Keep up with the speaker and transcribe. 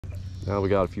Now we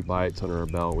got a few bites under our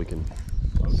belt, we can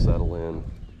settle in.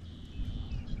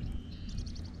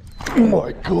 Oh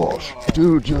my gosh,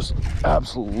 dude, just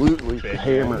absolutely Big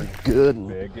hammered good.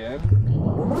 Big in.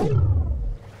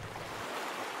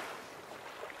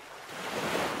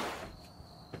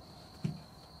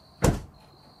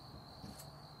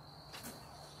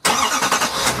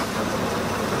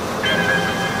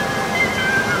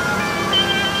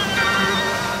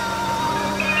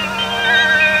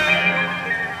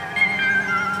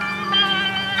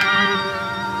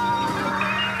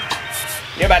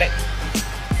 Yeah, about it.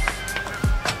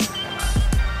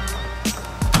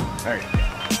 There you go.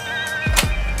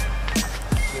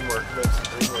 Teamwork makes the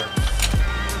dream work.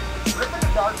 Rip in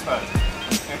the dark mode.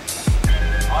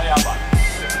 Oh yeah, bud.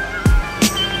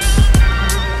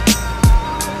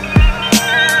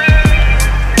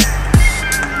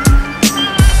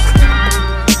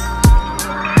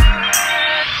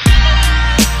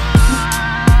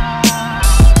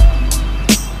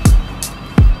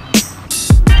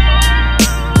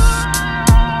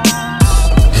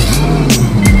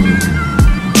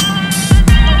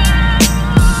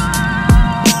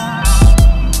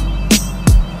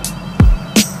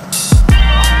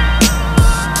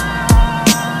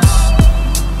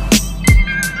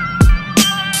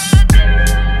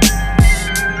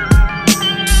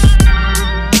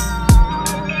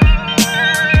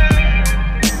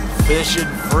 Fishing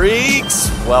freaks,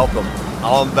 welcome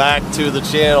on back to the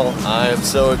channel. I am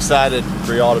so excited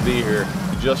for y'all to be here.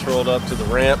 Just rolled up to the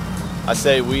ramp. I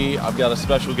say I've got a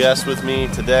special guest with me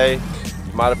today.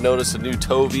 You might have noticed a new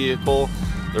tow vehicle.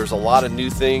 There's a lot of new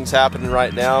things happening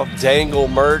right now. Dangle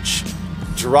merch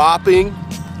dropping,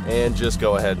 and just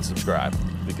go ahead and subscribe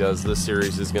because this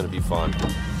series is going to be fun.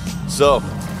 So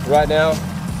right now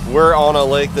we're on a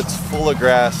lake that's full of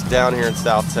grass down here in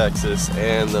South Texas,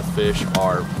 and the fish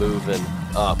are moving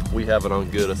up. We have it on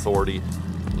good authority.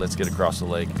 Let's get across the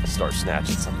lake and start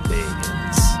snatching some big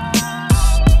ones.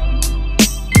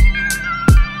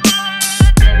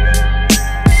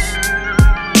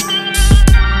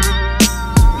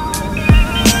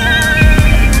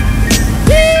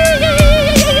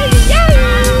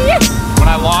 When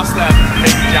I lost that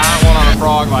big giant one on a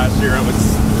frog last year, it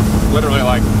was literally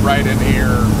like right in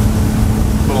here,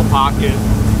 little pocket,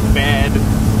 bed.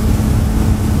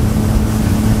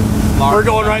 We're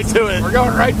going right to it. We're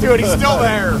going right to it. He's still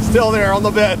there. Still there on the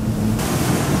bed.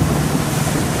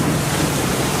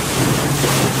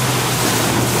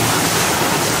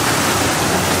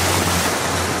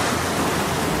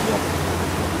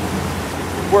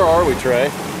 Where are we,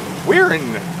 Trey? We're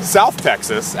in South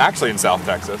Texas, actually in South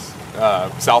Texas,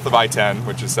 south of I-10,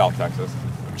 which is South Texas.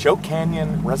 Choke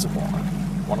Canyon Reservoir,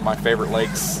 one of my favorite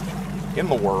lakes in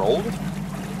the world.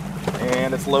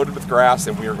 And it's loaded with grass,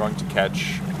 and we are going to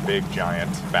catch big,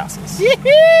 giant basses.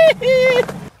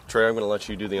 Trey, I'm going to let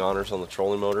you do the honors on the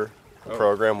trolling motor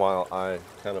program while I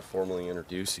kind of formally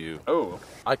introduce you. Oh.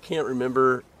 I can't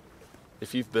remember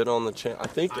if you've been on the channel. I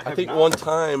think one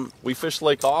time we fished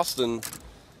Lake Austin,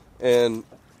 and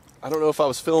I don't know if I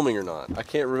was filming or not. I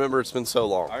can't remember. It's been so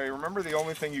long. I remember the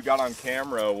only thing you got on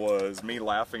camera was me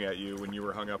laughing at you when you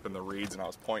were hung up in the reeds and I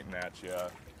was pointing at you.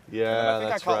 Yeah, and I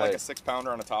think that's I caught right. like a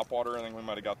 6-pounder on a topwater. I think we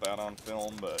might have got that on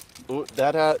film, but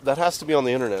That has to be on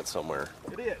the internet somewhere.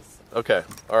 it is. Okay,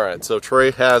 all right. So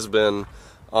Trey has been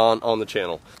on the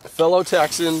channel. Fellow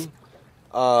Texan.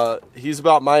 He's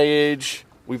about my age.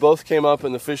 We both came up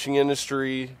in the fishing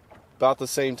industry about the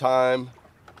same time.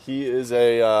 He is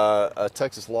a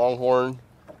Texas Longhorn.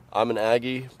 I'm an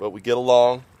Aggie, but we get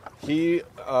along. He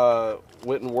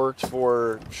went and worked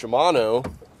for Shimano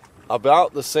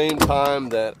about the same time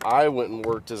that I went and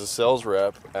worked as a sales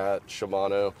rep at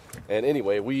Shimano. And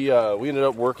anyway, we ended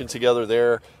up working together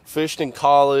there, fished in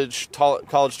college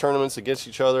tournaments against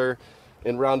each other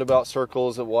in roundabout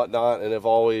circles and whatnot, and have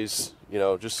always,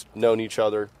 just known each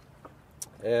other.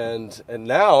 And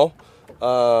now,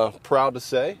 proud to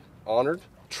say, honored,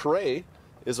 Trey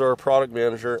is our product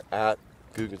manager at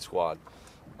GOOGAN Squad.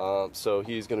 So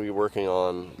he's going to be working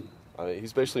on,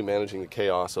 he's basically managing the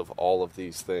chaos of all of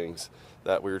these things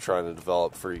that we were trying to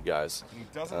develop for you guys. He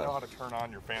doesn't know how to turn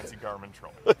on your fancy Garmin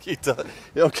troll. He does.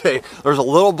 Okay, there's a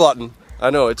little button.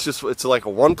 I know, it's like a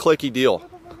one-clicky deal.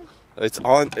 It's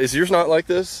on. Is yours not like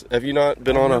this? Have you not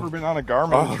been on a? I've never been on a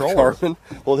Garmin troll. Garmin?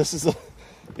 Well, this is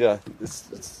you got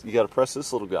to press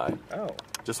this little guy. Oh.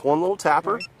 Just one little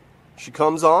tapper. Okay. She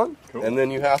comes on, cool. And then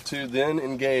you have to then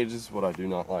engage. This is what I do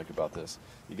not like about this.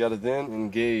 You got to then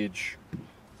engage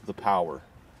the power.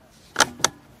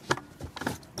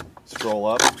 Scroll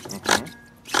up.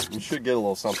 Mm-hmm. You should get a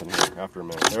little something here after a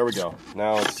minute. There we go.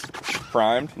 Now it's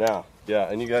primed. Now,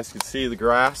 yeah, and you guys can see the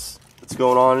grass. what's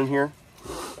going on in here.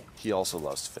 He also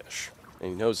loves to fish, and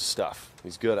he knows his stuff.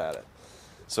 He's good at it,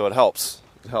 so it helps.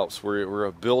 It helps.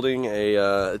 We're building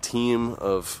a team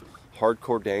of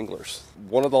hardcore danglers.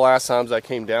 One of the last times I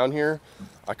came down here,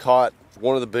 I caught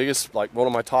one of the biggest, like one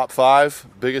of my top 5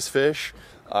 biggest fish.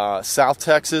 South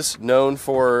Texas, known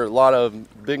for a lot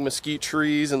of big mesquite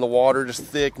trees in the water, just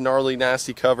thick, gnarly,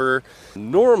 nasty cover.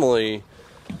 Normally,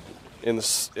 in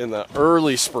the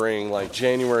early spring, like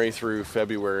January through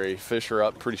February, fish are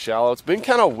up pretty shallow. It's been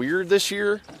kind of weird this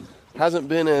year. Hasn't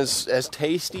been as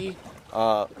tasty.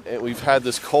 We've had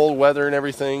this cold weather and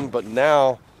everything, but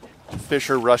now fish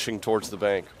are rushing towards the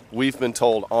bank. We've been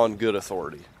told on good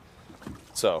authority.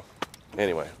 So,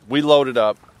 anyway, we loaded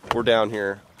up. We're down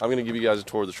here. I'm going to give you guys a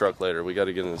tour of the truck later. We got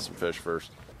to get into some fish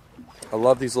first. I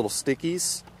love these little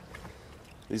stickies.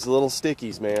 These little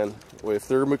stickies, man. If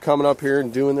they're coming up here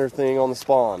and doing their thing on the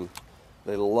spawn,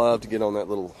 they love to get on that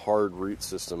little hard root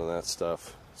system and that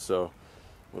stuff. So,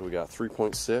 what do we got?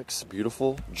 3.6.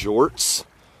 Beautiful. Jorts.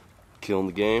 Killing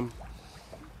the game.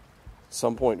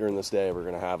 Some point during this day, we're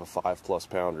going to have a 5+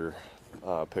 pounder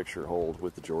picture hold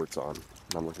with the jorts on.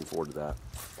 And I'm looking forward to that.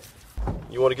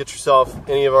 You want to get yourself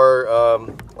any of our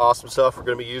awesome stuff we're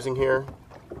going to be using here,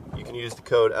 you can use the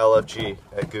code LFG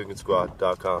at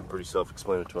GOOGANsquad.com. Pretty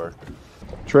self-explanatory.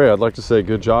 Trey, I'd like to say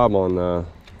good job on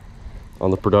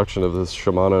the production of this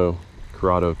Shimano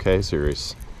Corrado K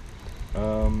series.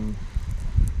 Yeah,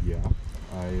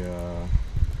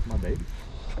 my baby.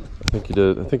 I think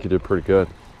you did pretty good.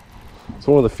 It's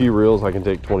one of the few reels I can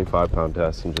take 25-pound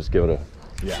tests and just give it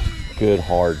a good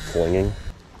hard flinging.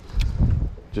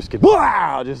 Just get,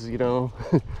 wow, just, you know,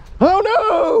 oh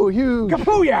no, huge.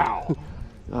 Kabooyah!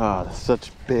 Ah, such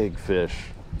big fish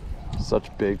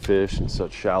and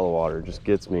such shallow water. Just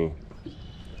gets me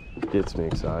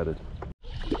excited.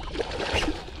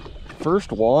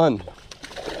 First one.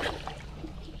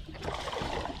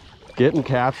 Getting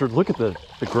captured. Look at the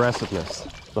aggressiveness,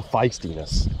 the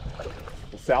feistiness.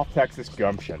 The South Texas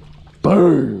gumption.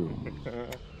 Boom.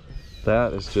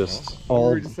 That is just what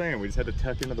were we just saying? We just had to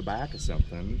tuck into the back of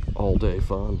something. All day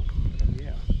fun.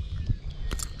 Yeah.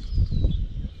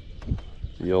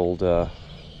 The old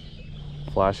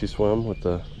flashy swim with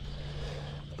the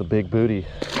big booty.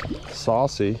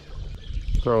 Saucy.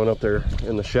 Throwing up there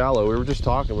in the shallow. We were just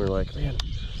talking. We were like, man,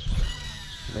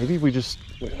 maybe we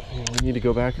need to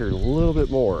go back here a little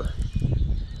bit more.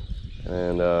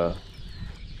 And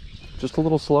just a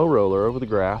little slow roller over the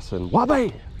grass and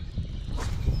wabba!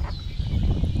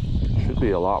 Should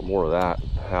be a lot more of that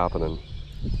happening.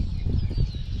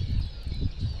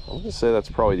 I'm gonna say that's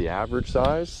probably the average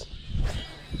size.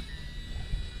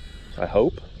 I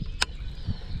hope.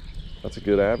 That's a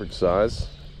good average size.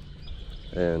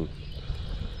 And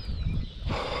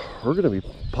we're gonna be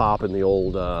popping the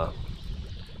old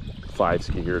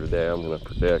 5-ski here today, I'm gonna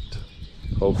predict.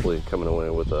 Hopefully coming away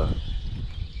with a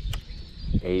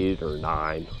 8 or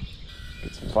 9.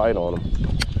 Get some fight on them.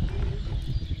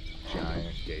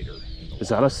 Giant gator. Is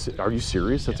that are you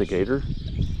serious? That's a gator?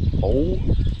 Oh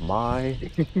my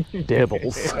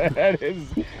devils. That is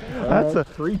That's a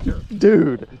creature.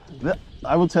 Dude,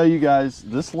 I will tell you guys,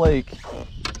 this lake,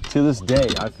 to this day,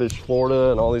 I fish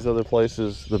Florida and all these other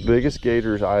places, the biggest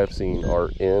gators I have seen are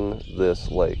in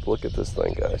this lake. Look at this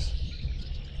thing, guys.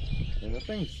 And the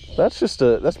thing's,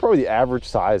 that's probably the average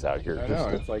size out here. I know,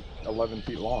 it's like 11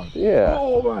 feet long. Yeah.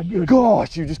 Oh my goodness.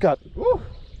 Gosh, you just got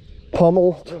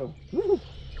pummeled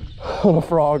on a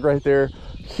frog right there.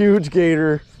 Huge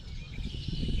gator.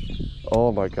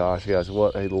 Oh my gosh, guys,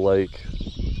 what a lake.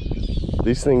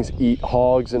 These things eat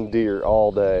hogs and deer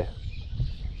all day.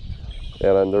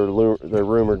 And they're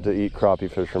rumored to eat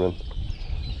crappie fishermen.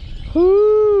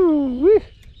 Woo-wee.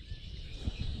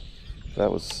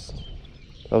 That was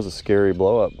a scary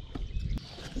blow up.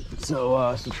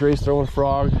 So Trey's throwing a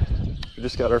frog. We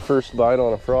just got our first bite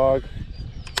on a frog.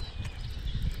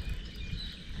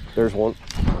 There's one.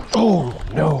 Oh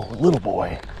no, little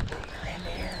boy.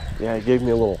 Yeah, he gave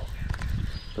me a little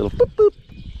boop boop.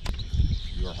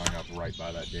 You were hung up right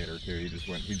by that gator too. He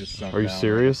just sunk Are you down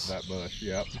serious? That bush.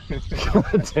 Yep.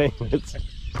 God dang it.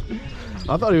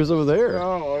 I thought he was over there.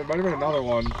 Oh, it might have been another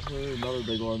one. Another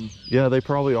big one. Yeah, they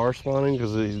probably are spawning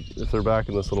because if they're back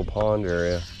in this little pond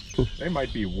area. They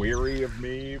might be weary of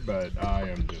me, but I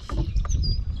am just, I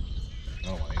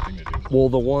don't want anything to do with it. Well,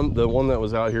 the one that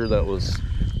was out here that was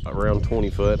around 20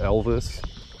 foot, Elvis,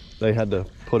 they had to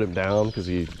put him down because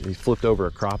he flipped over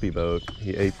a crappie boat.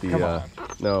 He ate he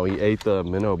ate the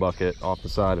minnow bucket off the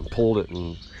side and pulled it,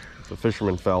 and the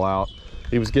fisherman fell out.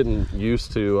 He was getting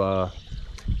used to,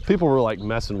 people were like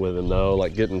messing with him though,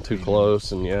 like getting too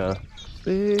close, and yeah.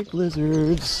 Big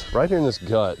lizards. Right here in this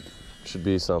gut, should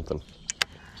be something.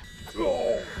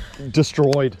 Oh.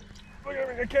 Destroyed. Look at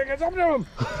me, I can't get something to him.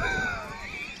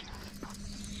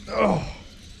 Oh.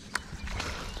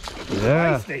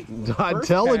 Yeah, Feisty. I'm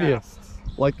telling you,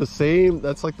 like the same.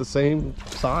 That's like the same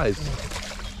size.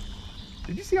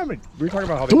 Did you see how many? We were talking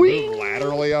about how they move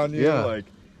laterally on you. Yeah. Like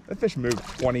that fish moved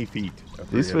 20 feet.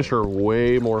 These fish are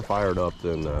way more fired up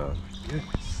than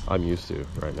I'm used to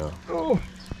right now. Oh.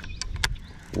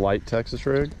 Light Texas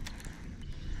rig,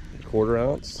 1/4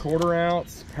 ounce. 1/4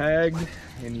 ounce pegged,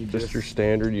 and you just your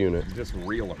standard unit. Just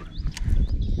reeler.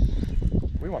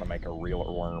 We want to make a reeler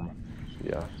worm.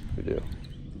 Yeah, we do.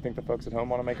 You think the folks at home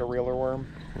want to make a reeler worm?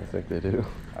 I think they do.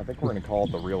 I think we're going to call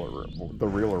it the reeler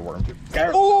worm.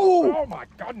 Oh! Oh my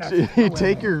goodness! You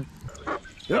take your.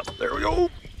 Yep, there we go.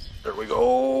 There we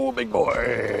go, big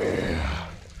boy.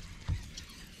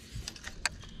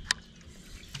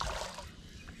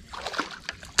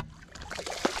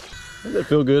 Doesn't it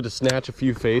feel good to snatch a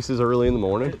few faces early in the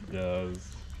morning? It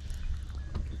does.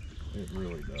 It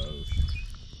really does.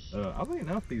 Oddly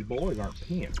enough, these boys aren't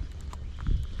peeing.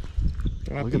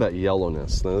 Look at that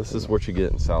yellowness. Now, this is what you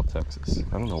get in South Texas.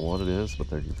 I don't know what it is, but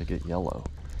they get yellow.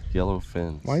 Yellow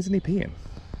fins. Why isn't he peeing?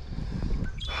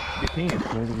 He's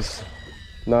peeing. Maybe he's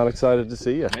not excited to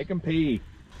see you. Make him pee.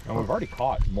 And we've already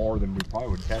caught more than we probably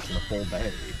would catch in a full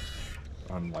day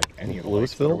on like any of the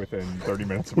lakes that are within 30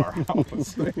 minutes of our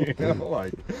house. You know,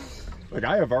 like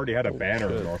I have already had a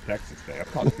banner in North Texas Day. I've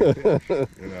caught 2 fish.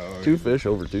 You know, 2 fish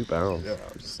over 2 pounds. Yeah.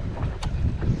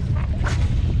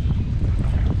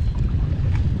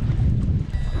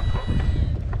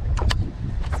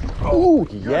 Oh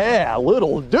yeah,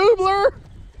 little doobler.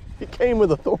 He came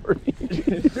with authority.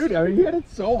 Dude, I mean, he hit it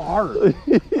so hard.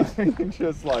 I mean,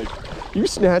 just like you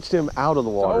snatched him out of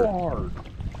the water. So hard.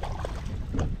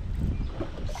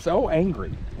 So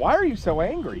angry. Why are you so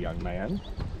angry, young man?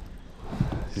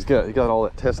 He got all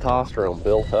that testosterone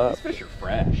built up. These fish are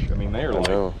fresh. I mean, they are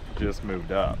like just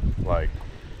moved up. Like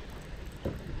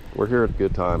we're here at a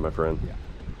good time, my friend. Yeah.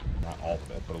 Not all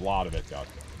of it, but a lot of it got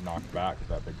knocked back with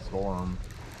that big storm.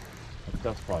 That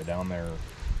stuff's probably down there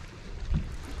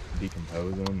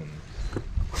decomposing and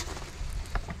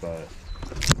but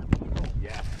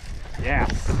yeah.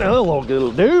 Yes. Hello,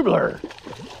 little doobler.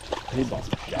 He saw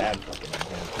some shad fucking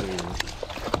in here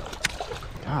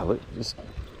too. God, look, just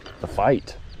the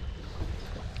fight.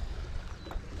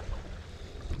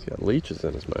 He's got leeches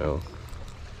in his mouth.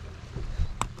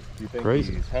 Do you think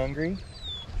Crazy. He's hungry?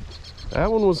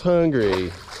 That one was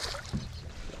hungry.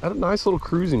 At a nice little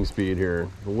cruising speed here.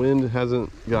 The wind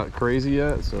hasn't got crazy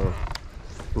yet, so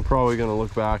we're probably gonna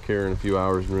look back here in a few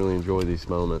hours and really enjoy these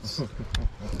moments.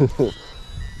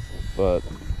 But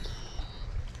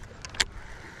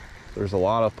there's a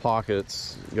lot of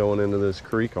pockets going into this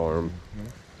creek arm,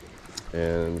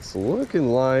 and it's looking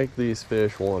like these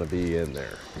fish want to be in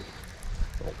there.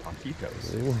 Little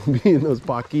paquitos. They want to be in those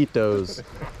paquitos.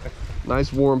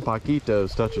 Nice warm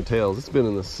paquitos touching tails. It's been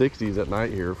in the 60s at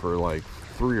night here for like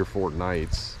 3 or 4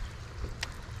 nights,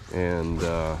 and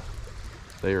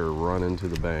they are running to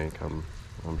the bank. I'm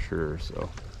sure. So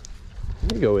I'm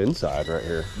gonna go inside right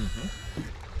here.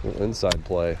 A little inside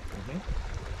play.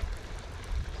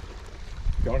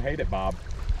 Don't hate it, Bob.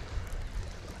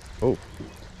 Oh,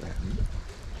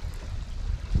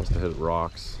 must have hit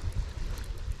rocks.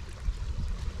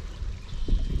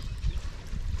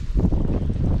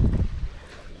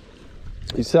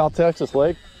 You South Texas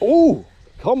Lake. Oh,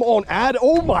 come on, Ad.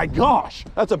 Oh my gosh,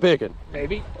 that's a big one.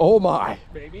 Baby. Oh my.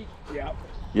 Baby. Yeah.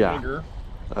 Yeah. Bigger.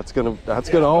 That's gonna.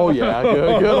 Oh yeah.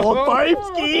 Good old pipe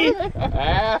ski.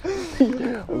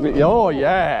 Oh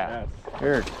yeah. Yes.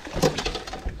 Here.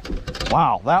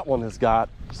 Wow, that one has got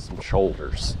some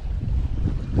shoulders.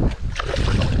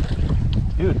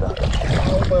 Dude,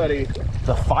 Oh, buddy.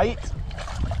 the fight.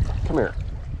 Come here.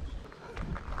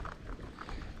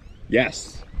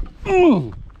 Yes.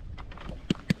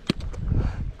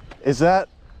 Is that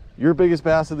your biggest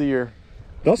bass of the year?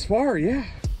 Thus far, yeah.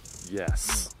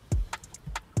 Yes.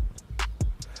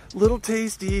 Little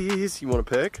tasties. You want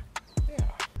to pick? Yeah.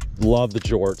 Love the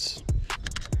jorts.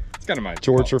 It's kind of my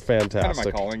Jorts are kind of fantastic.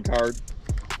 my calling card.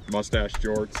 Mustache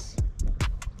jorts.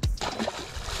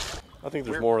 I think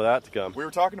there's more of that to come. We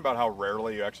were talking about how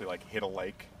rarely you actually like hit a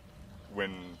lake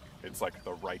when it's like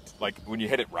the right, like when you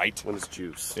hit it right. When it's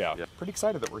juice. Yeah. Pretty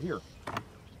excited that we're here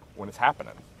when it's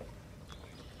happening.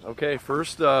 Okay,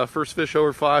 first fish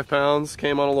over 5 pounds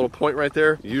came on a little point right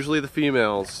there. Usually the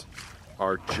females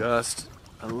are just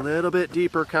a little bit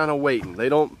deeper, kind of waiting. They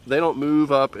don't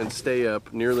move up and stay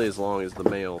up nearly as long as the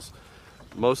males.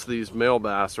 Most of these male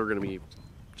bass are going to be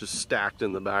just stacked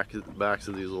in the backs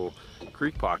of these little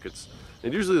creek pockets.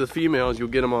 And usually the females, you'll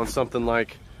get them on something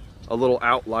like a little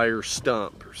outlier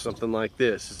stump or something like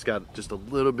this. It's got just a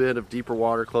little bit of deeper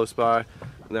water close by,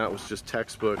 and that was just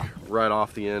textbook right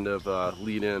off the end of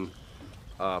lead-in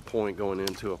point going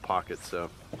into a pocket. So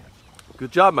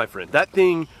good job, my friend. That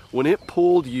thing, when it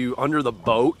pulled you under the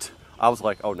boat, I was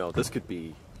like, oh no, this could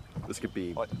be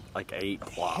like 8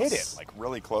 plus. Hit it like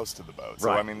really close to the boat. So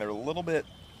right. I mean, they're a little bit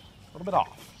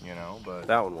off, you know. But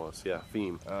that one was, yeah,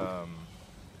 theme.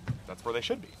 That's where they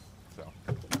should be. So.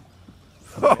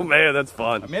 Oh man, that's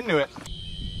fun. I'm into it.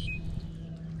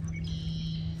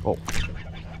 Oh,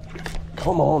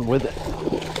 come on with it.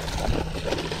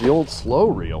 The old slow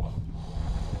reel.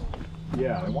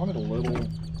 Yeah, I wanted a little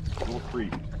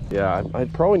creep. Yeah,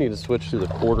 I'd probably need to switch to the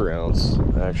 1/4 ounce,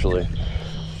 actually.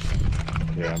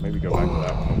 Yeah, maybe go back to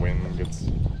that when the wind gets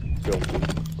filthy.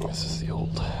 This is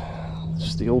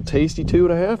just the old tasty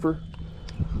 2.5-er.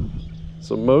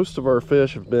 So most of our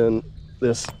fish have been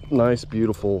this nice,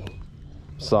 beautiful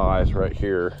size right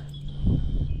here.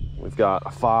 We've got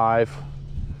a 5,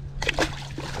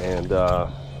 and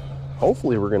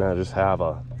hopefully we're gonna just have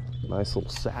a nice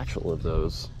little satchel of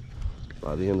those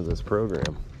by the end of this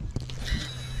program.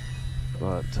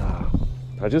 But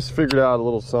I just figured out a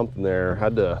little something there.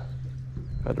 Had to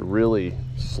really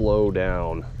slow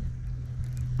down.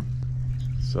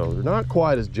 So they're not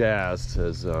quite as jazzed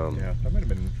as yeah, that might have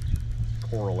been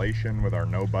correlation with our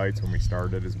no bites when we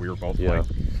started, as we were both like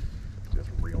just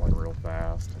reeling real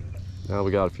fast. Now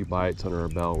we got a few bites under our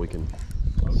belt, we can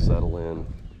settle in.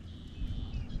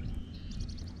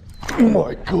 Oh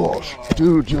my gosh,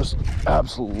 dude, just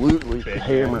absolutely big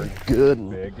hammered end. good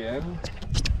and Big end.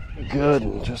 good,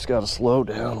 and just got to slow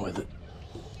down with it.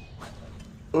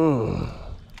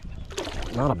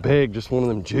 Not a big, just one of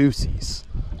them juicies,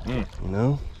 you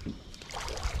know?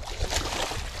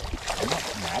 I'm not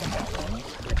mad at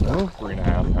that one. No?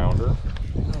 3.5 pounder.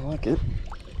 I like it.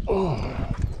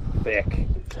 Thick.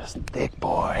 Just thick,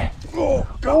 boy.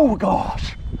 Oh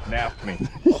gosh. Napped me.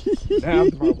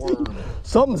 Napped my worm.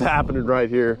 Something's happening right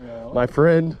here, Yeah. my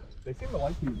friend. They seem to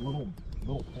like these little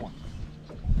points.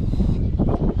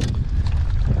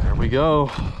 There we go.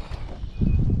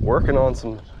 Working on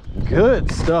some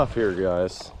good stuff here,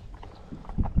 guys.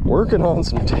 Working on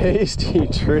some tasty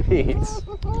treats.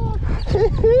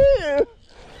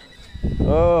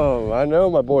 Oh, I know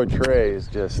my boy Trey is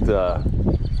just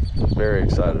very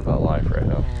excited about life right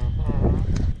now.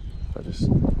 I just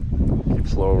keep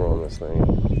slow rolling this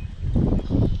thing.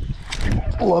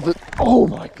 Love it. Oh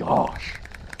my gosh.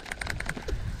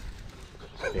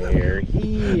 They're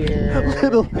here.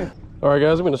 All right,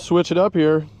 guys, I'm going to switch it up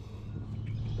here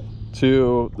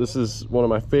to, this is one of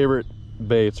my favorite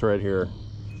baits right here.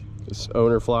 This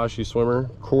Owner Flashy Swimmer,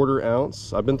 1/4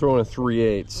 ounce. I've been throwing a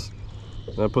 3/8,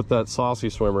 and I put that saucy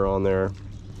swimmer on there.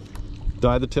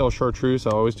 Dyed the tail chartreuse.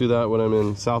 I always do that when I'm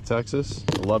in South Texas.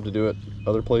 I love to do it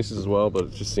other places as well, but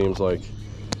it just seems like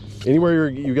anywhere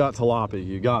you got tilapia,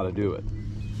 you got to do it.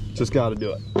 Just got to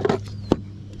do it.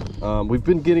 We've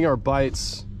been getting our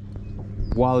bites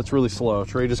while it's really slow.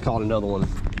 Trey just caught another one.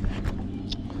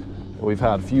 We've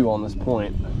had a few on this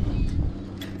point,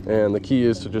 and the key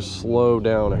is to just slow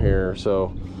down a hair.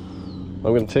 So I'm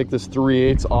going to take this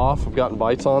 3/8 off. I've gotten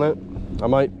bites on it. I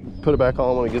might put it back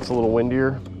on when it gets a little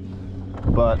windier,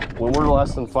 but when we're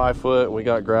less than 5 foot and we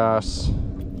got grass,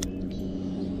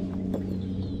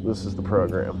 this is the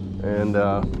program. And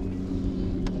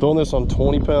throwing this on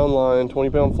 20-pound line,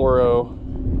 20-pound fluoro,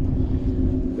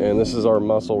 and this is our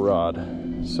muscle rod,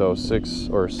 so 6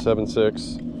 or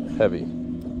 7/6 heavy.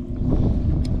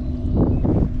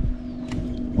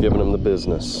 Giving them the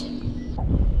business.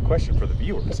 Question for the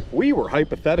viewers: if we were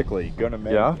hypothetically gonna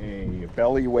make a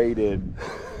belly-weighted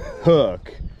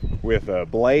hook with a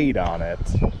blade on it,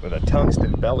 with a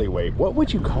tungsten belly weight, what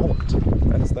would you call it?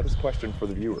 That is a question for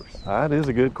the viewers. That is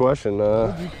a good question.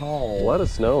 What would you call let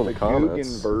us know in the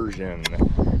comments. GOOGAN version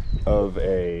of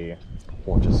a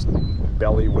just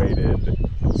belly-weighted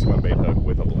swim bait hook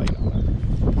with a blade on it.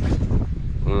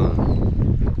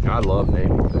 I love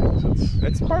naming things.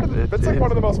 It's part of it's like one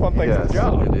of the most fun things in the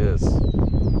job. It is.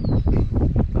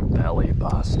 The belly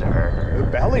buster.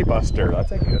 The belly buster.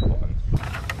 That's a good one.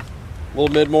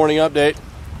 Little mid-morning update.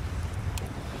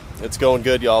 It's going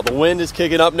good, y'all. The wind is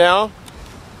kicking up now,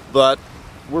 but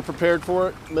we're prepared for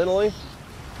it mentally.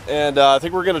 And I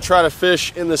think we're going to try to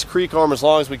fish in this creek arm as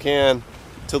long as we can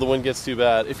till the wind gets too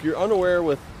bad. If you're unaware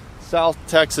with South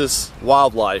Texas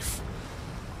wildlife,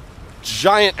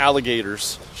 giant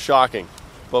alligators, shocking,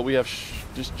 but we have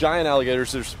just giant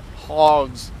alligators. There's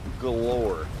hogs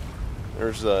galore.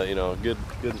 There's a good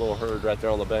little herd right there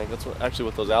on the bank. That's actually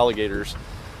what those alligators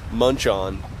munch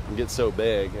on and get so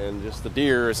big. And just the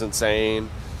deer is insane.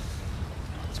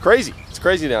 It's crazy. It's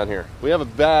crazy down here. We have a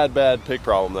bad pig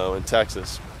problem though in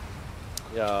Texas.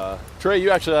 Trey,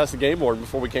 you actually asked the game warden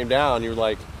before we came down. You were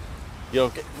like, you know,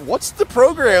 what's the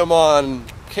program on?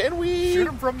 Can we shoot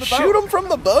them from the boat? Shoot them from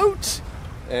the boat?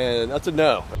 And that's a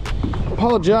no.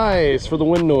 Apologize for the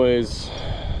wind noise.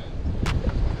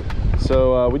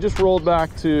 So we just rolled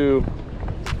back to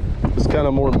this kind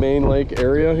of more main lake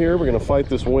area here. We're gonna fight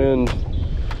this wind,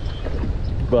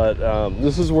 but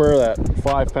this is where that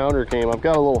 5-pounder came. I've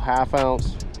got a little 1/2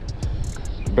 ounce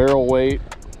barrel weight,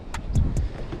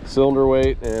 cylinder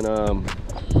weight, and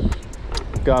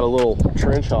got a little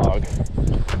trench hog,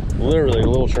 literally a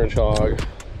little trench hog.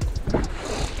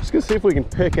 Just gonna see if we can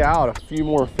pick out a few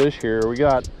more fish here. We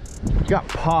got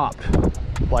popped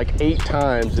like 8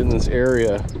 times in this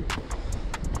area,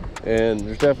 and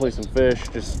there's definitely some fish.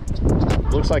 Just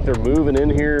looks like they're moving in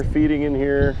here, feeding in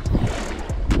here.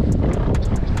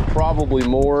 Probably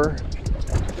more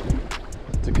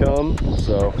to come,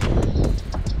 so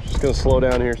just gonna slow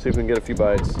down here, see if we can get a few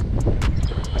bites.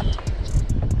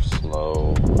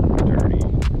 Slow, dirty,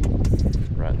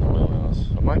 right in the wheelhouse.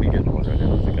 I might be getting one right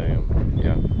now. I think I am.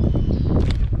 Yeah.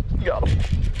 Got him.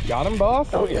 Got him,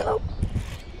 boss? Oh yeah.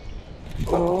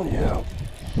 Oh yeah.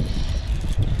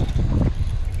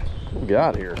 What we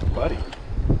got here, buddy?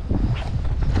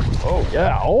 Oh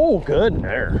yeah. Oh, good in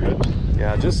there.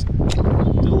 Yeah, just did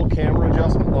a little camera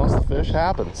adjustment. Lost the fish.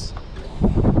 Happens.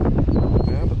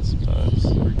 Happens sometimes.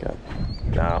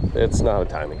 No, it's not a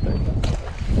timing thing.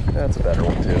 That's a better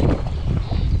one too.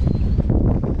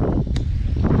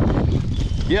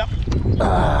 Yep.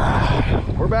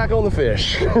 We're back on the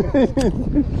fish.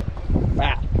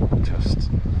 Just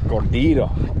Gordito.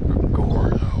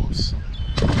 gordos.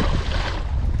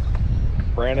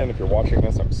 Brandon, if you're watching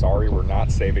this, I'm sorry. We're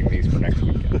not saving these for next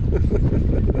weekend.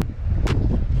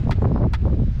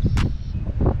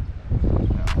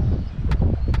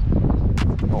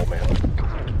 Oh man.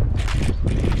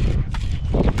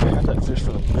 I got that fish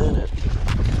for a minute.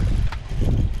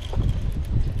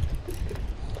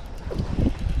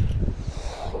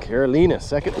 Carolina,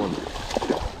 second one.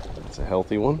 That's a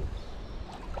healthy one.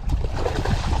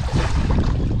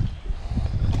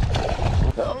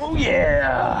 Oh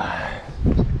yeah!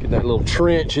 Get that little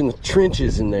trench in the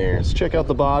trenches in there. Let's check out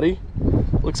the body.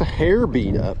 Looks a hair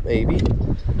beat up, maybe.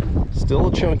 Still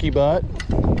a chunky butt.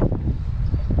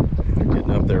 They're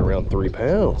getting up there around 3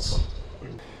 pounds.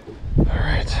 All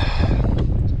right.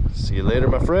 See you later,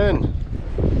 my friend.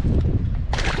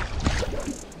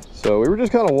 So we were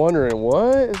just kind of wondering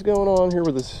what is going on here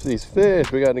with these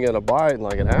fish. We got a bite in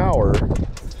like an hour.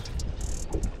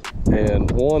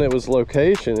 And one, it was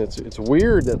location. It's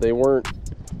weird that they weren't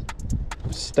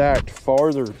stacked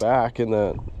farther back in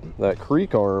that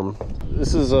creek arm.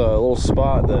 This is a little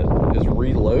spot that is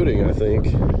reloading, I think.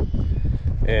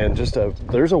 And just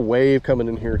there's a wave coming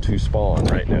in here to spawn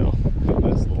right now.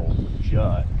 This little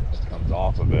jut that comes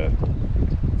off of it.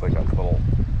 It's like a little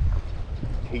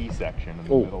T section in the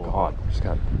middle. Oh God, just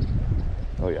got.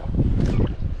 Oh yeah.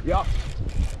 Yep.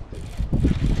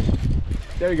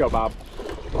 There you go, Bob.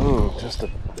 Oh, just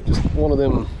one of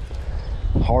them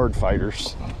hard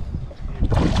fighters.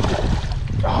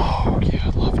 Oh yeah,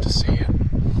 I'd love to see it.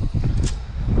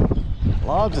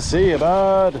 Love to see it,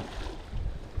 bud.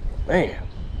 Man.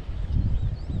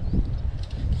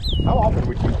 How often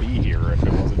would you be here if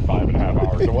it wasn't 5.5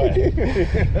 hours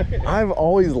away? I've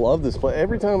always loved this place.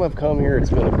 Every time I've come here, it's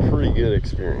been a pretty good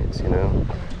experience, you know.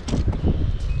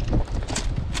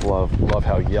 Love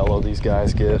how yellow these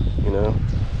guys get, you know.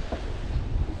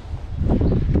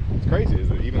 What's crazy is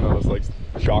that even though it's like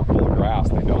chock full of grass,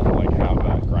 they don't like have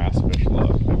that grass fish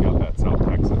look. They got that South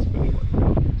Texas fish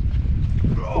look.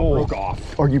 Oh, broke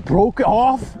off. Are you broke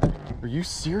off? Are you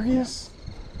serious?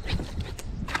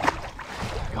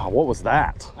 God, what was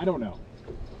that? I don't know.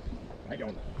 I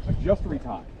don't know. I just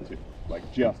retied too. Like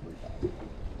just retied.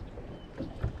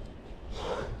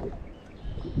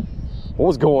 What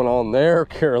was going on there,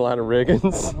 Carolina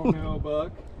Riggins? I don't know,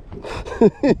 Buck.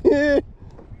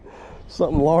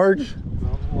 Something large?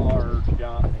 Something large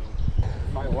got me.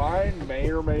 My line may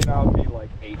or may not be like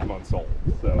 8 months old.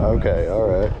 So Okay, all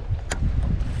right.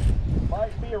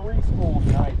 might be a respool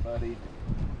tonight, buddy.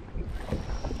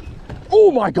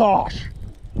 Oh my gosh!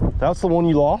 That's the one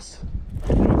you lost?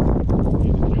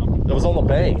 That was on the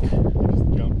bank.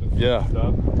 Yeah.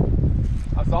 Stuff.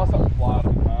 I saw something fly up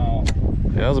in the mouth.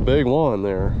 Yeah, that was a big one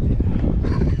there.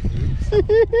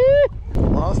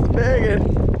 Lost the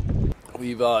biggin.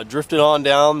 We've drifted on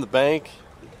down the bank,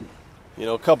 you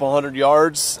know, a couple 100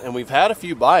 yards, and we've had a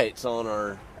few bites on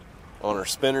our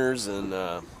spinners, and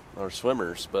our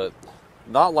swimmers, but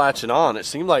not latching on. It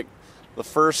seemed like the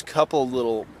first couple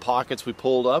little pockets we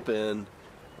pulled up in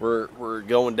were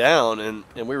going down, and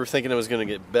we were thinking it was going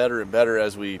to get better and better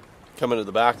as we come into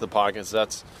the back of the pockets.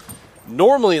 That's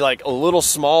normally like a little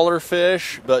smaller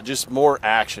fish, but just more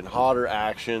action, hotter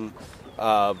action.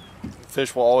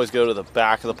 Fish will always go to the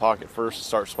back of the pocket first to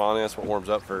start spawning. That's what warms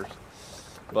up first.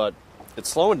 But it's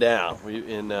slowing down.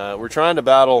 We're trying to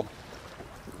battle.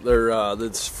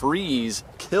 This freeze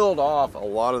killed off a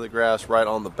lot of the grass right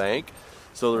on the bank.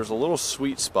 So there's a little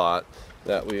sweet spot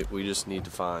that we just need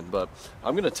to find. But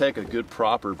I'm going to take a good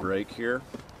proper break here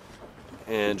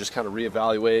and just kind of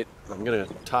reevaluate. I'm going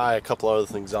to tie a couple other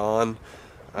things on.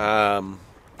 I'm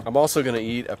also going to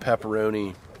eat a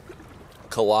pepperoni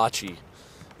kolache.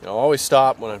 I always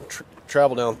stop when I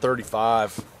travel down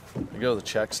 35. I go to the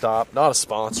Czech stop. Not a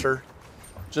sponsor.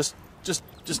 Just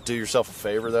do yourself a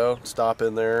favor though. Stop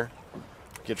in there,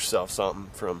 get yourself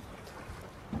something from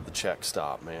the Czech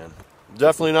stop, man.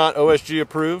 Definitely not OSG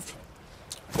approved,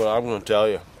 but I'm going to tell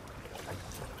you,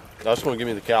 that's going to give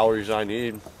me the calories I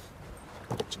need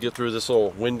to get through this little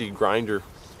windy grinder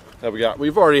that we got.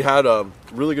 We've already had a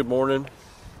really good morning.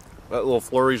 That little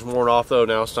flurry's worn off though.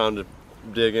 Now it's time to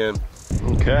dig in.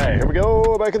 Okay, here we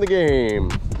go, back in the game.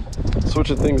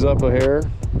 Switching things up a hair.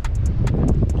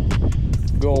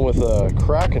 Going with a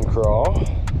crack and crawl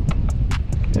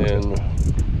in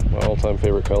my all-time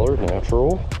favorite color,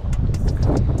 natural.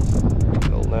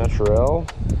 El Natural.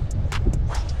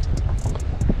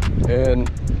 And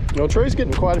Trey's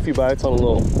getting quite a few bites on a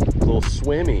little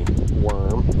swimmy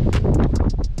worm.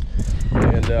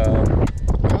 And I'm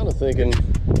kind of thinking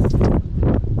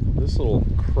this little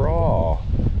craw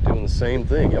doing the same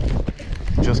thing. Yep,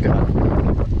 just got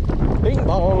bing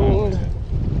bonged.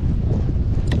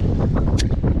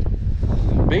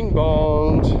 Bing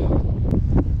bonged.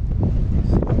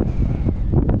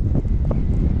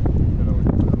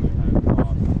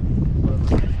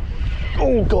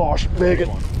 Oh gosh, big.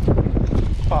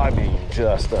 I mean,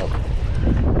 just a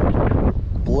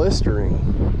blistering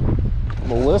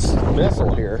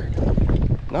missile here.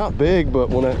 Not big, but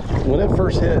when it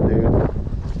first hit, dude,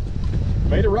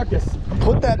 Made a ruckus.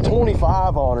 Put that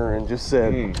 25 on her and just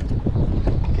said,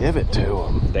 give it to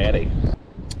him, Daddy.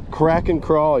 Crack and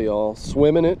crawl, y'all.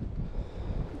 Swimming it,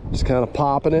 just kind of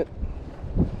popping it,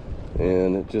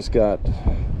 and it just got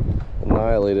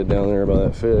annihilated down there by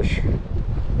that fish.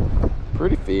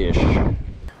 Pretty fish.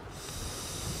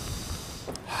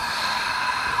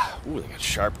 Ooh, they got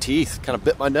sharp teeth. Kind of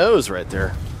bit my nose right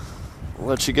there. I'll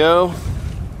let you go.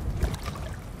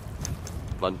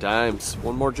 Fun times.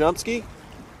 One more jump ski.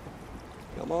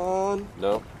 Come on.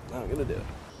 No, not gonna do it.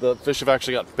 The fish have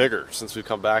actually gotten bigger since we've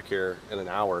come back here in an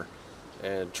hour,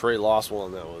 and Trey lost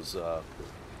one that was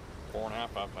 4.5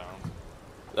 pounds.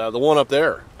 The one up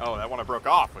there. Oh, that one I broke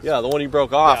off. Yeah, the one you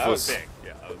broke off was big.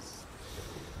 Yeah, that was.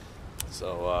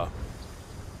 So,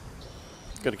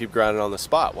 gonna keep grinding on the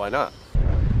spot. Why not?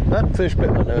 That fish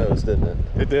bit my nose, didn't it?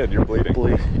 It did. You're bleeding.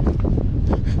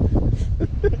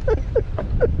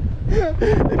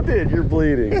 It did. You're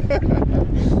bleeding.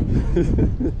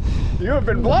 You have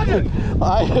been blooded.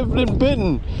 I have been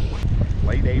bitten.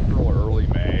 Late April or early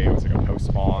May. It was like a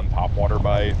post-spawn topwater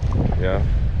bite. Yeah.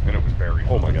 And it was very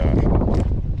Oh my gosh.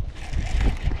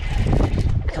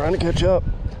 Trying to catch up.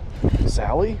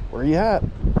 Sally, where you at?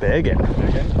 Begging.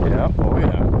 Yeah. Oh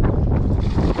yeah.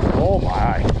 Oh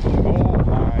my. Oh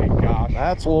my gosh.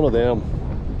 That's one of them.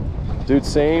 Dude,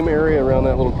 same area around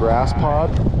that little grass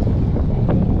pod.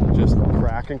 Just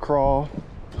crack and crawl.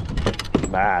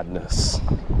 Madness.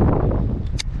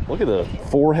 Look at the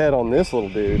forehead on this little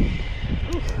dude.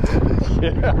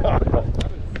 Yeah.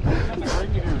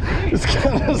 It's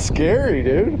kind of scary,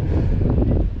 dude.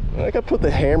 I think I put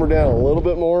the hammer down a little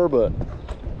bit more, but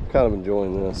I'm kind of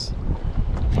enjoying this.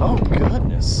 Oh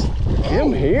goodness.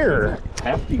 Him here.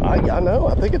 Hefty. I know.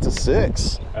 I think it's a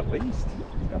 6. At least.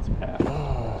 He's got some heft.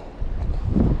 Come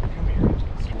here,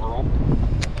 squirrel.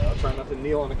 Try not to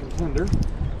kneel on a contender.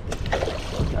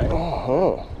 Okay.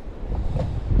 Oh.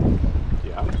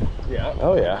 Yeah. Yeah.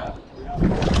 Oh yeah.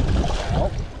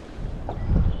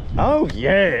 Oh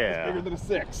yeah. Bigger than a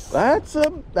 6. That's a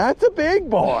big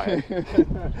boy.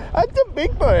 That's a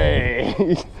big boy.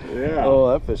 Yeah.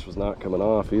 Oh, that fish was not coming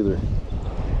off either.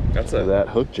 That's that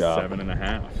hook job.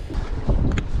 7.5.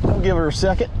 I'll give her a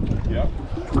second. Yep.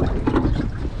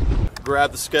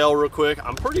 Grab the scale real quick.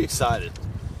 I'm pretty excited.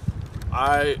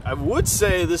 I would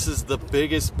say this is the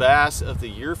biggest bass of the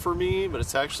year for me, but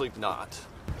it's actually not.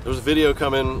 There was a video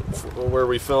coming where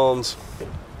we filmed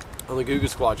on the GOOGAN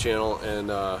Squad channel, and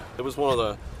it was one of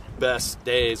the best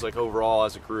days, like overall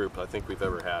as a group, I think we've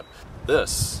ever had.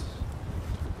 This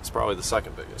is probably the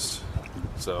second biggest.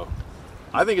 So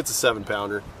I think it's a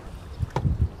 7-pounder.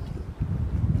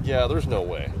 Yeah, there's no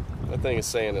way. That thing is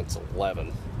saying it's 11.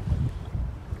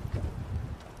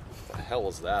 What the hell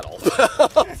is that all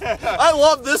about? I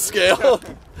love this scale.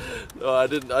 No, I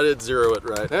didn't zero it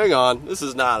right. Hang on, this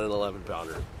is not an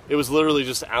 11-pounder. It was literally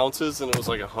just ounces, and it was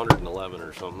like 111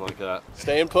 or something like that.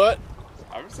 Staying put?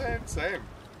 I'm saying same.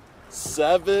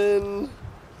 7.2.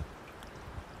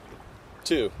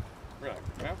 Really?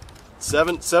 Yeah.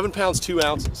 7 pounds 2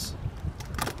 ounces.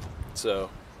 So,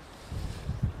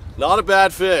 not a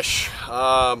bad fish.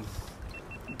 I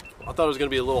thought it was going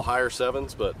to be a little higher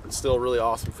 7s, but it's still a really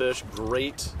awesome fish.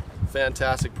 Great,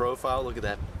 fantastic profile. Look at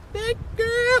that big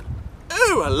girl.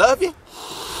 Ooh, I love you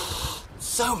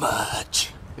so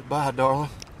much. Goodbye, darling.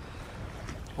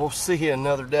 We'll see you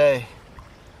another day.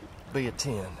 Be a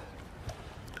 10.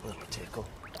 Little tickle.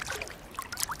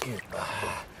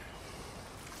 Goodbye.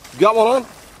 You got one on?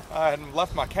 I hadn't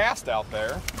left my cast out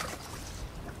there.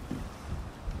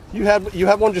 You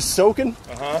had one just soaking?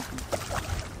 Uh-huh.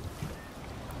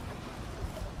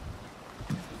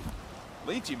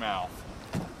 Leechy mouth.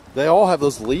 They all have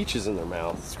those leeches in their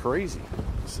mouth. It's crazy.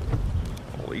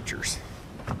 Leechers.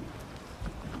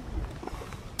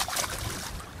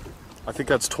 I think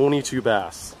that's 22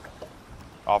 bass.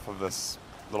 Off of this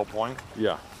little point?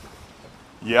 Yeah.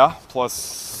 Yeah,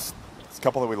 plus a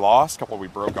couple that we lost, a couple we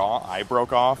broke off. I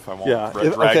broke off. I won't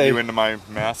drag okay. you into my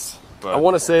mess. But I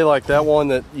want to say like that one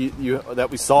that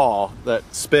that we saw that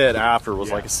spit after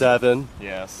was like a 7.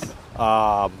 Yes.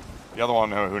 The other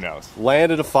one, who knows?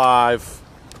 Landed a 5.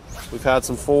 We've had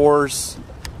some 4s.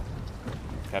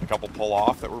 Had a couple pull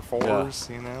off that were 4s.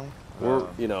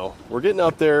 Yeah. We're getting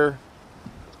up there.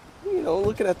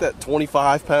 Looking at that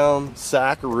 25-pound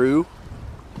sackaroo.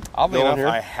 Oddly enough,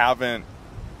 I haven't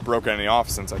broken any off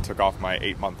since I took off my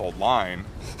 8-month-old line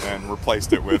and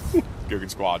replaced it with GOOGAN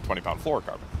Squad 20-pound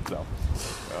fluorocarbon. So,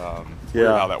 weird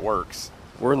how that works.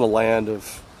 We're in the land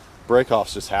of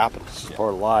breakoffs. Just happen. It's just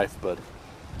part of life. But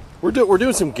we're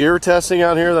doing some gear testing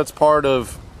out here. That's part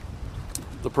of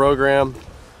the program.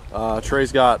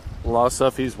 Trey's got a lot of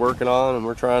stuff he's working on, and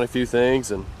we're trying a few things.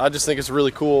 And I just think it's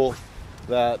really cool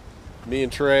that me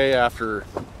and Trey, after,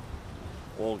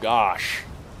 well, gosh,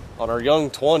 on our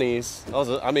young 20s,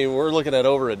 we're looking at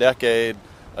over a decade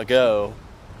ago,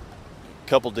 a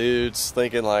couple dudes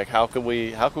thinking like, how can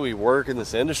we work in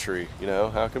this industry?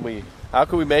 How can we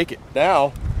make it?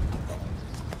 Now,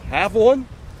 have one,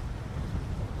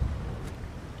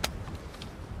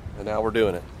 and now we're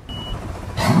doing it.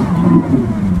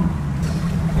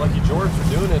 Lucky George for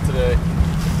doing it today.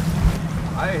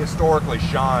 I historically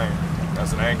shine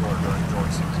as an angler during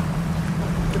George season.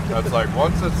 That's like,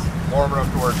 once it's warm enough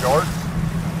to wear shorts,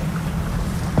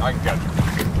 I can catch it.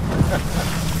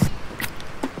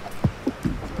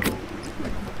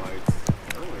 Bites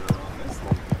earlier on this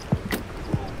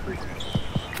little creek,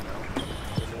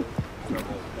 that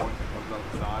little point that comes out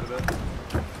the side of it.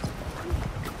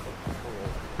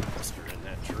 Buster in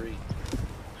that tree.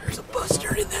 There's a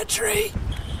buster in that tree.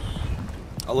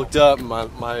 I looked up and my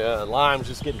lime's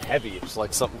just getting heavy. It's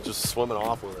like something just swimming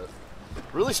off with it.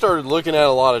 Really started looking at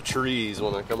a lot of trees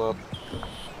when I come up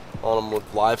on them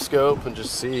with live scope and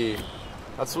just see.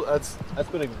 That's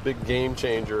been a big game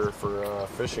changer for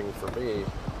fishing for me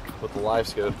with the live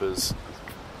scope, is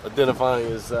identifying,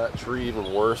 is that tree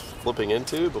even worth flipping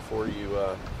into before you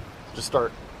just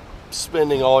start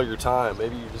spending all your time.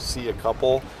 Maybe you just see a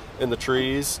couple in the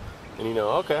trees and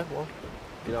okay, well,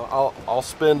 I'll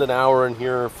spend an hour in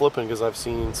here flipping because I've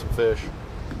seen some fish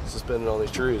suspended on these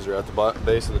trees or at the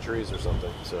base of the trees or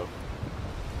something. So,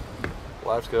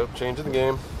 live scope, changing the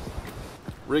game.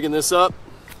 Rigging this up,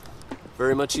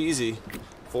 very much easy.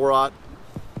 4/0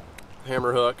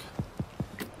 hammer hook.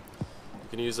 You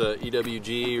can use a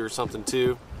EWG or something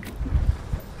too.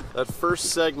 That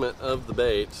first segment of the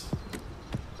bait,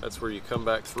 that's where you come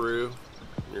back through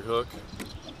your hook.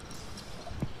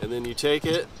 And then you take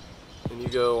it and you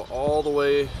go all the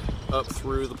way up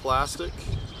through the plastic.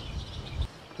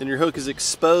 Then your hook is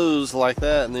exposed like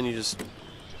that, and then you just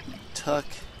tuck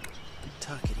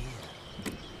it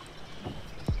in.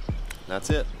 That's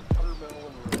it.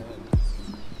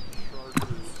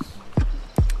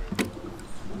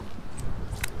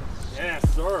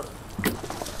 Yes, sir.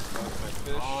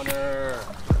 Honor.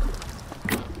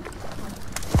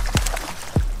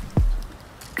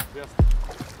 Just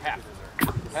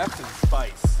half to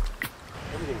spice.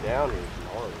 Everything down here is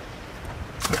honor.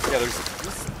 Yeah, there's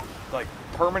just like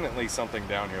permanently something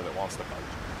down here that wants to bite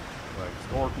you. Like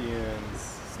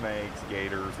scorpions, snakes,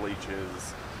 gators,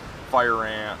 leeches, fire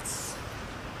ants,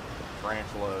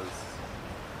 tarantulas,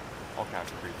 all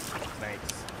kinds of creatures,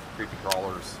 snakes. creepy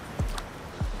crawlers.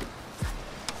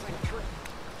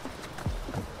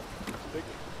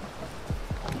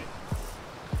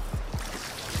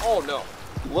 Oh no,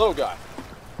 little guy.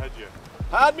 Had you?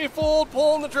 Had me fooled,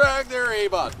 pulling the drag there,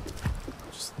 bud.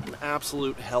 Just an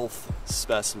absolute health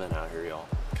specimen out here, y'all.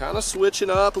 Kind of switching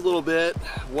up a little bit.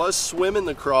 Was swimming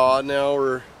the craw,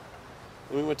 now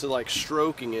we went to like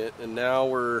stroking it, and now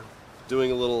we're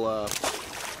doing a little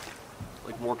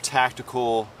like more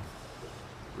tactical,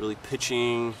 really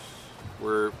pitching.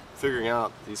 We're figuring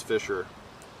out these fish are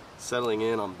settling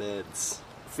in on beds.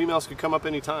 Females could come up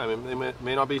anytime. They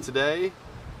may not be today,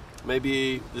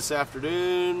 maybe this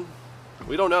afternoon.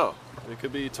 We don't know. It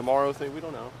could be tomorrow thing. We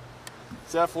don't know.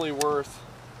 It's definitely worth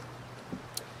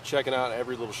checking out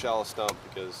every little shallow stump,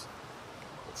 because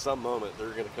at some moment they're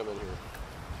going to come in here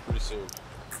pretty soon.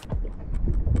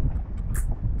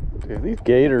 Dude, these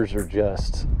gators are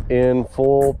just in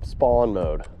full spawn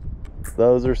mode.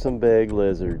 Those are some big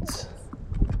lizards.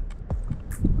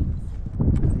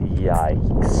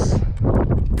 Yikes.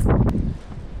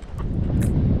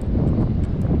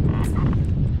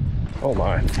 Oh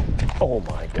my. Oh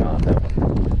my God, that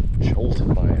one jolted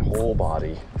my whole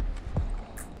body.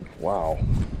 Wow.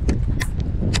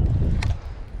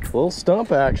 A little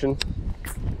stump action.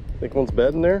 Think one's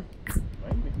bedding there?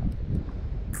 Maybe.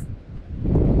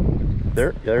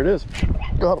 There it is.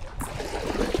 Got him.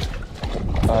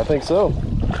 I think so.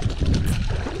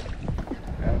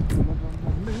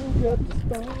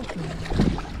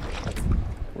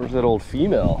 Where's that old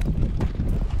female?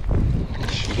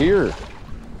 Is she here?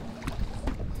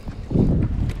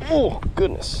 Oh,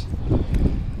 goodness.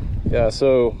 Yeah,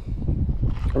 so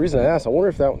the reason I asked, I wonder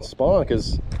if that one spawned,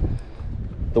 because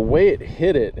the way it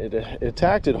hit it, it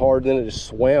attacked it hard, then it just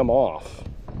swam off.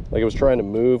 Like it was trying to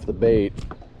move the bait.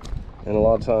 And a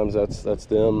lot of times that's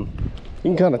them. You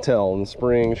can kind of tell in the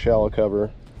spring, shallow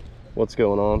cover, what's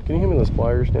going on. Can you hand me those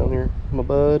pliers down here, my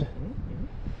bud?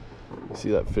 You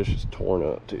see that fish is torn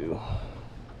up too.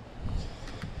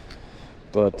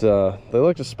 But they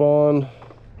like to spawn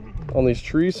on these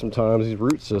trees sometimes, these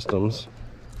root systems.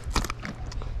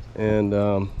 And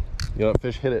you know, that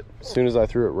fish hit it as soon as I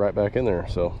threw it right back in there.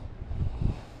 So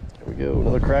here we go,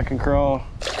 another crack and crawl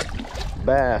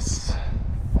bass.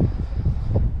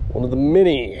 One of the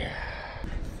mini.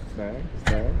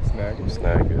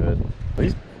 Snag good.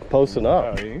 He's posting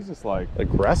up. Yeah, he's just like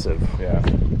aggressive. Yeah.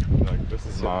 Like this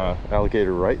is my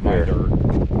alligator right there. Dirt.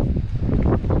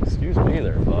 Excuse me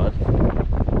there, bud.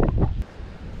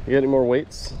 You got any more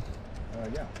weights?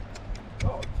 Yeah.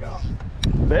 Oh gosh.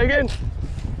 Bacon.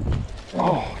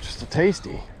 Oh, just a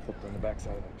tasty. Flipped on the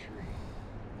backside of that tree.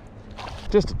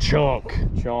 Just a chunk.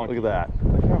 Chunk. Look at that.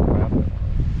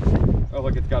 Oh,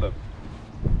 look, it's got a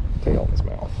tail in its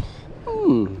mouth.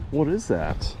 What is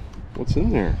that? What's in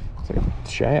there? It's like a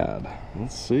shad.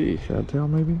 Let's see. Shad tail,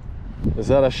 maybe? Is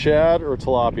that a shad or a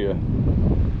tilapia?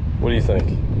 What do you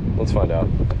think? Let's find out.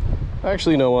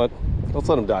 Actually, you know what? Let's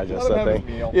let him digest that thing.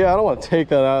 Yeah, I don't want to take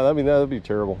that out. I mean, that'd be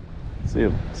terrible. See a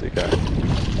guy.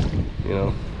 You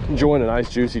know, enjoying a nice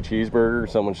juicy cheeseburger,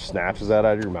 someone snatches that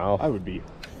out of your mouth. I would be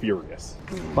furious.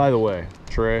 By the way,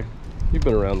 Trey, you've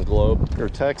been around the globe. You're a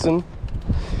Texan.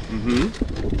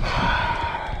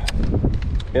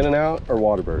 In-N-Out or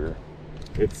Whataburger?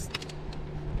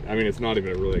 I mean, it's not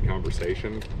even really a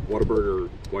conversation. Whataburger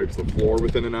wipes the floor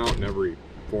with In-N-Out in every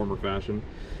form or fashion.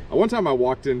 One time I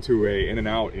walked into a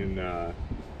In-N-Out in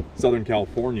Southern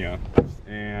California,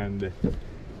 and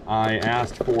I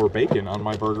asked for bacon on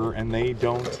my burger, and they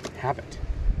don't have it.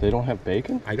 They don't have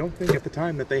bacon? I don't think at the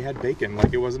time that they had bacon.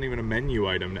 Like, it wasn't even a menu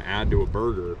item to add to a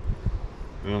burger.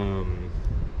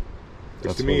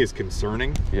 Which to me is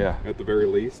concerning. Yeah. At the very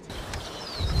least.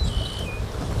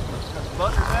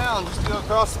 Butter down, just go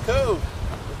across the cove.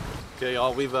 Okay,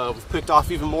 y'all, we've picked off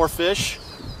even more fish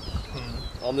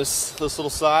on this little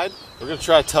side. We're gonna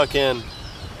try to tuck in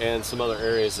some other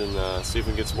areas and see if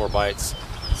we can get some more bites.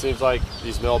 Seems like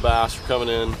these male bass are coming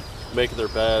in, making their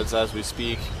beds as we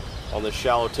speak on this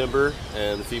shallow timber,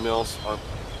 and the females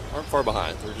aren't far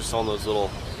behind. They're just on those little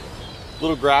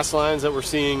grass lines that we're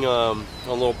seeing on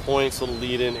little points, little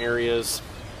lead-in areas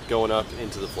going up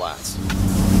into the flats.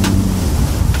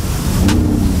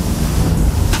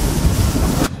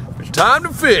 Time to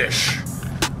fish.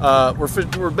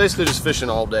 We're basically just fishing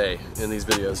all day in these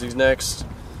videos. These next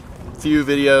few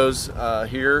videos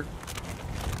here,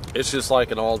 it's just like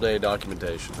an all-day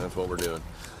documentation. That's what we're doing.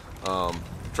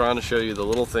 Trying to show you the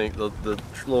little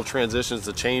little transitions,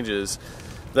 the changes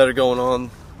that are going on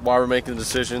while we're making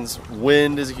decisions.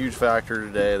 Wind is a huge factor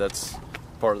today. That's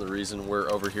part of the reason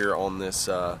we're over here on this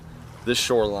this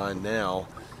shoreline now.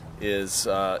 Is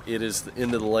it is the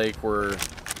end of the lake. We're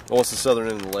once the southern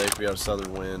end of the lake, we have a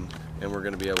southern wind, and we're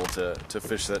going to be able to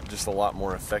fish that just a lot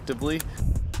more effectively.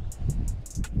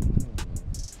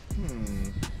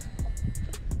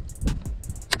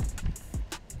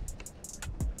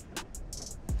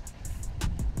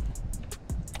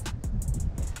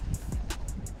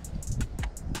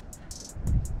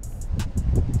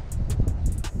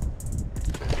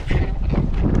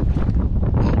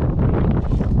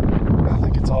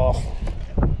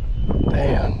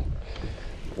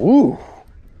 Ooh.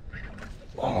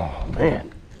 Oh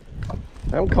man,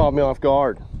 that one caught me off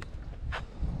guard.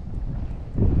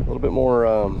 A little bit more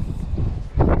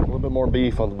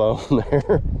beef on the bone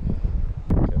there.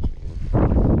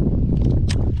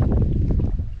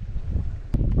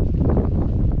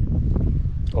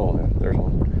 Oh yeah, there's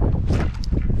one.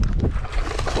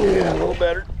 Yeah, a little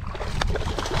better.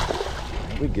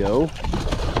 There we go.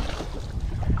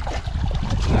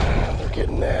 They're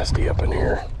getting nasty up in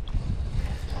here.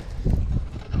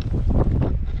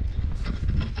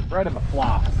 Right in the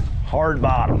flop. Hard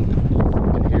bottom.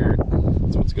 You can hear it.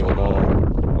 That's what's going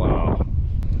on. Wow.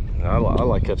 I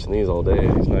like catching these all day.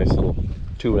 These nice little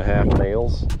 2.5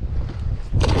 males.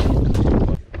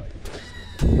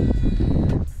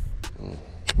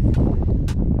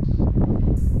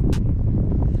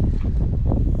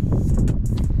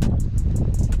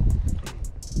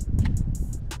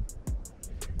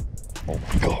 Oh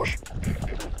my gosh.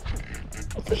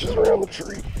 The fish is around the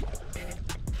tree.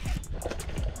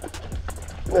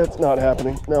 That's not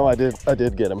happening. No, I did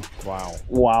get him. Wow.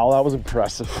 Wow, that was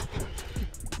impressive.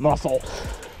 Muscle.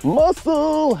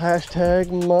 Muscle! Hashtag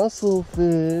muscle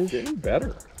fish. Getting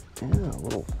better. Yeah, a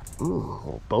little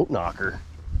boat knocker.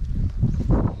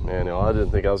 Man, no, I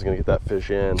didn't think I was gonna get that fish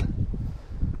in.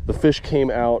 The fish came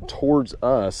out towards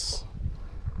us,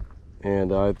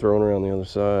 and I'd thrown her on the other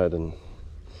side and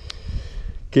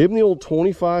gave him the old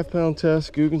 25-pound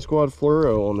test GOOGAN Squad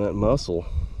Fluoro on that mussel.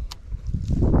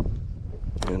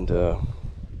 And look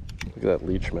at that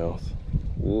leech mouth.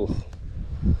 Oof.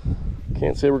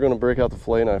 Can't say we're going to break out the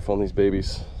fillet knife on these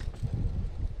babies.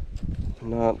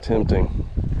 Not tempting.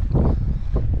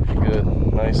 Good,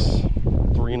 nice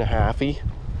 3.5-y.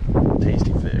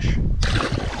 Tasty fish.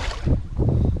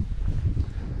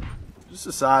 Just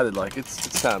decided like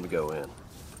it's time to go in.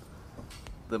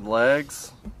 Them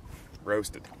legs,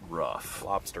 Roasted. rough.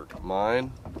 Lobster.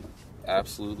 Mine,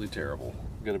 absolutely terrible.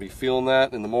 I'm gonna be feeling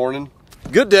that in the morning.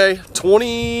 Good day.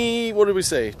 20, what did we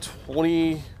say?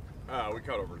 20. We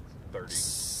caught over 30.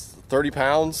 30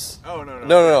 pounds? Oh, no.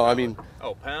 No, I mean.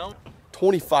 Oh, pound?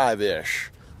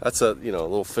 25-ish. That's a, you know, a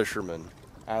little fisherman.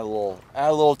 Add a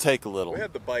little, take a little. We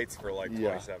had the bites for like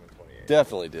 27, 28.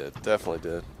 Definitely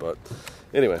did. But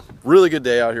anyway, really good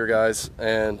day out here, guys.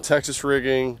 And Texas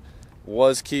rigging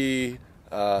was key.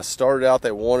 Started out,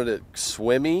 they wanted it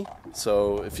swimmy.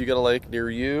 So if you got a lake near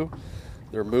you,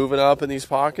 they're moving up in these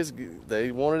pockets.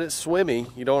 They wanted it swimmy.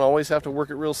 You don't always have to work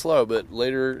it real slow, but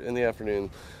later in the afternoon,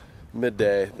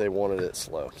 midday, they wanted it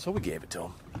slow. So we gave it to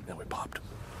them, and we popped them.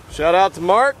 Shout out to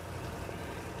Mark,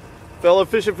 fellow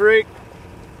fishing freak.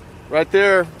 Right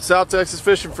there, South Texas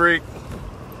fishing freak.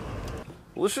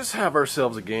 Let's just have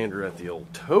ourselves a gander at the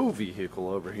old tow vehicle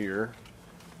over here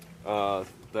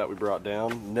that we brought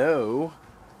down. No,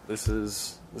 this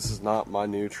is not my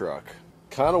new truck.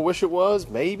 Kind of wish it was,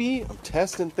 maybe. I'm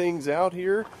testing things out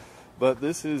here, but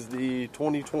this is the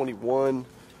 2021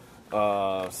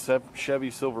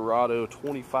 Chevy Silverado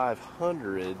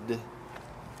 2500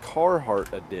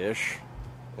 Carhartt edition,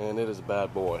 and it is a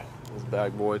bad boy. It's a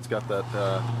bad boy. It's got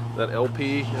that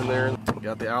LP in there.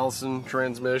 Got the Allison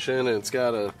transmission, and it's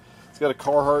got a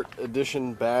Carhartt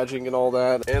edition badging and all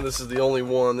that. And this is the only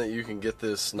one that you can get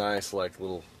this nice like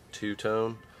little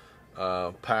two-tone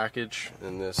package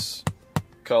in this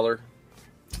color.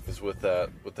 Is with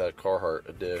that Carhartt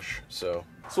edition. So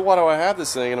why do I have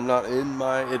this thing and I'm not in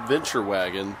my adventure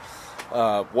wagon?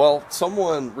 Well,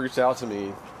 someone reached out to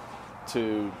me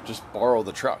to just borrow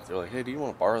the truck. They're like, hey, do you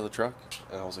want to borrow the truck?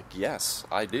 And I was like, yes,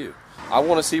 I do. I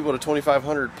want to see what a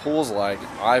 2500 pulls like.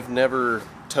 I've never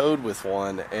towed with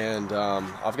one, and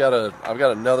I've got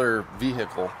another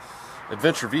vehicle,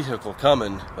 adventure vehicle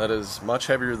coming that is much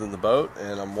heavier than the boat,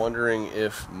 and I'm wondering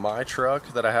if my truck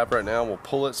that I have right now will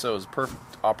pull it. So it's a perfect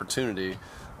opportunity.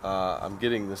 I'm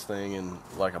getting this thing in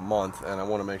like a month, and I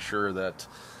want to make sure that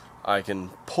I can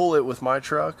pull it with my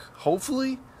truck,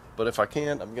 hopefully. But if I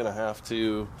can't, I'm gonna have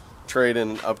to trade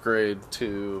in and upgrade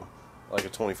to like a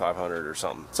 2500 or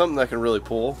something that can really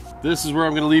pull. This is where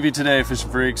I'm gonna leave you today, fishing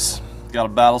freaks. Got a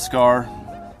battle scar,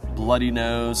 bloody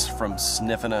nose from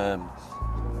sniffing a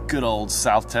good old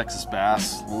South Texas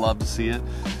bass. Love to see it.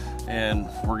 And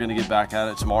we're gonna get back at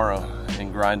it tomorrow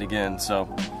and grind again.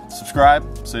 So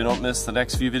subscribe so you don't miss the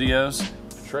next few videos.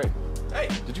 Trey, Hey,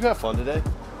 did you have fun today?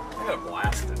 I had a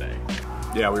blast today.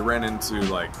 Yeah, we ran into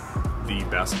like the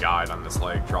best guide on this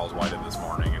lake, Charles Whited, this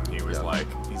morning, and he was like,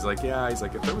 he's like,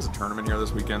 if there was a tournament here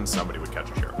this weekend, somebody would catch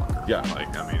a sharebunker. Yeah.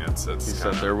 Like, I mean, it's He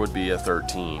said there would be a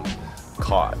 13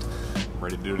 caught.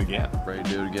 ready to do it again. Ready to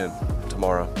do it again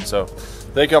tomorrow. So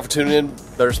thank y'all for tuning in.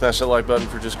 Better smash that like button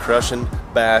for just crushing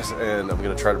bass, and I'm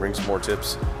gonna try to bring some more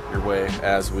tips your way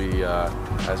as we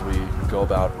go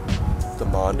about the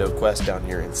Mondo quest down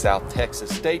here in South Texas.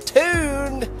 Stay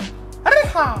tuned.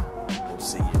 We'll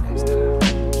see you next time.